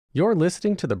You're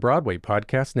listening to the Broadway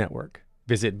Podcast Network.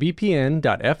 Visit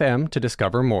bpn.fm to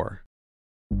discover more.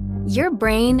 Your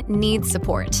brain needs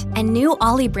support, and new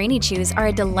Ollie Brainy Chews are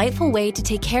a delightful way to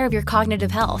take care of your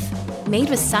cognitive health. Made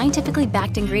with scientifically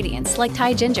backed ingredients like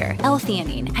Thai ginger,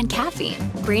 L-theanine, and caffeine,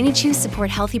 Brainy Chews support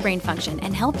healthy brain function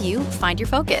and help you find your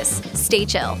focus, stay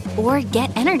chill, or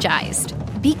get energized.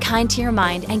 Be kind to your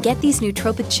mind and get these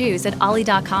nootropic chews at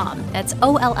ollie.com. That's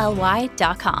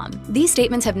OLLY.com. These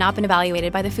statements have not been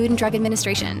evaluated by the Food and Drug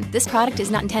Administration. This product is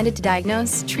not intended to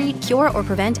diagnose, treat, cure, or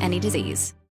prevent any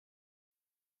disease.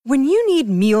 When you need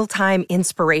mealtime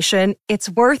inspiration, it's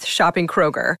worth shopping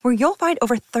Kroger, where you'll find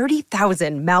over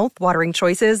 30,000 mouth-watering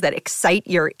choices that excite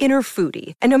your inner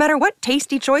foodie. And no matter what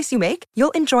tasty choice you make,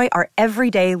 you'll enjoy our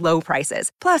everyday low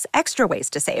prices, plus extra ways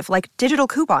to save, like digital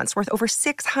coupons worth over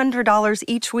 $600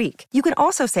 each week. You can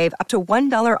also save up to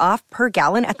 $1 off per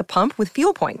gallon at the pump with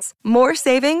fuel points. More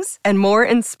savings and more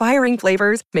inspiring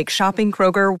flavors make shopping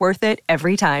Kroger worth it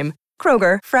every time.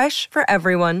 Kroger, fresh for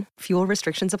everyone. Fuel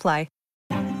restrictions apply.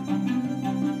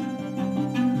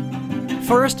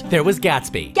 First, there was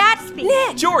Gatsby. Gatsby!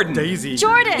 Nick! Jordan! Daisy!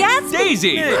 Jordan! Gatsby!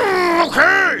 Daisy!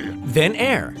 Okay! Then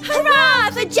Air.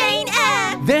 Hurrah for Jane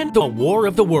Eyre! Then the War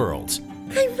of the Worlds.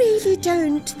 I really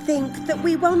don't think that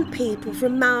we want people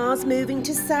from Mars moving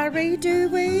to Surrey, do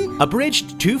we?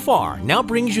 Abridged Too Far now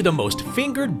brings you the most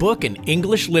fingered book in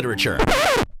English literature.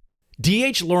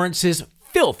 D.H. Lawrence's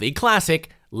filthy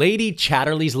classic, Lady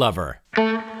Chatterley's Lover.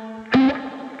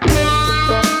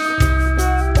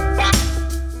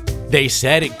 They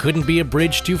said it couldn't be a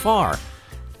bridge too far.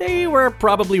 They were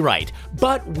probably right,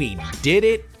 but we did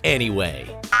it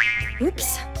anyway.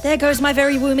 Oops, there goes my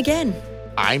very womb again.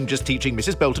 I'm just teaching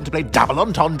Mrs. Bolton to play double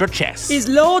entendre chess. His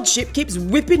lordship keeps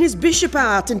whipping his bishop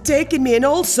out and taking me in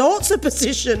all sorts of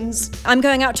positions. I'm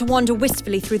going out to wander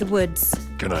wistfully through the woods.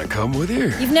 Can I come with you?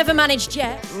 You've never managed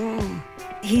yet.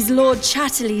 He's Lord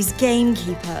Chatterley's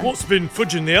gamekeeper. What's been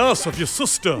fudging the arse of your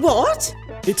sister? What?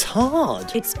 It's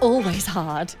hard. It's always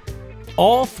hard.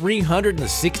 All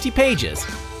 360 pages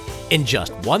in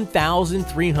just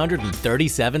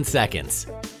 1,337 seconds.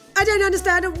 I don't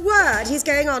understand a word he's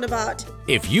going on about.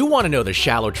 If you want to know the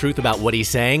shallow truth about what he's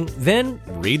saying, then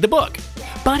read the book.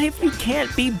 But if you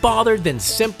can't be bothered, then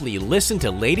simply listen to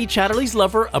Lady Chatterley's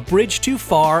Lover, Abridged Too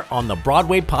Far on the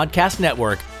Broadway Podcast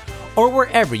Network or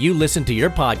wherever you listen to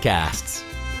your podcasts.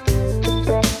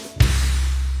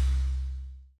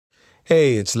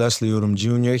 Hey, it's Leslie Odom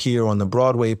Jr. here on the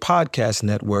Broadway Podcast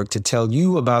Network to tell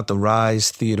you about the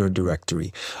Rise Theater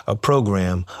Directory, a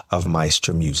program of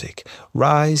Maestro Music.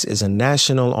 Rise is a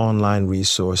national online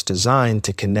resource designed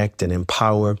to connect and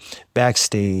empower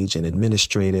backstage and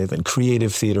administrative and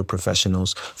creative theater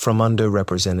professionals from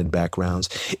underrepresented backgrounds.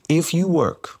 If you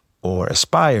work or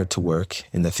aspire to work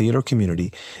in the theater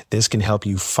community, this can help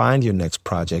you find your next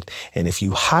project. And if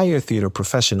you hire theater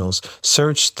professionals,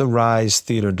 search the Rise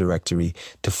Theater Directory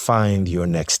to find your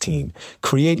next team.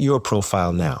 Create your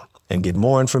profile now and get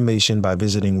more information by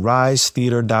visiting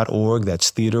risetheater.org. That's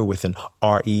theater with an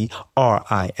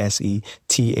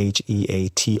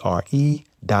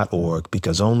RERISETHEATRE.org,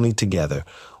 because only together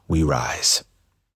we rise.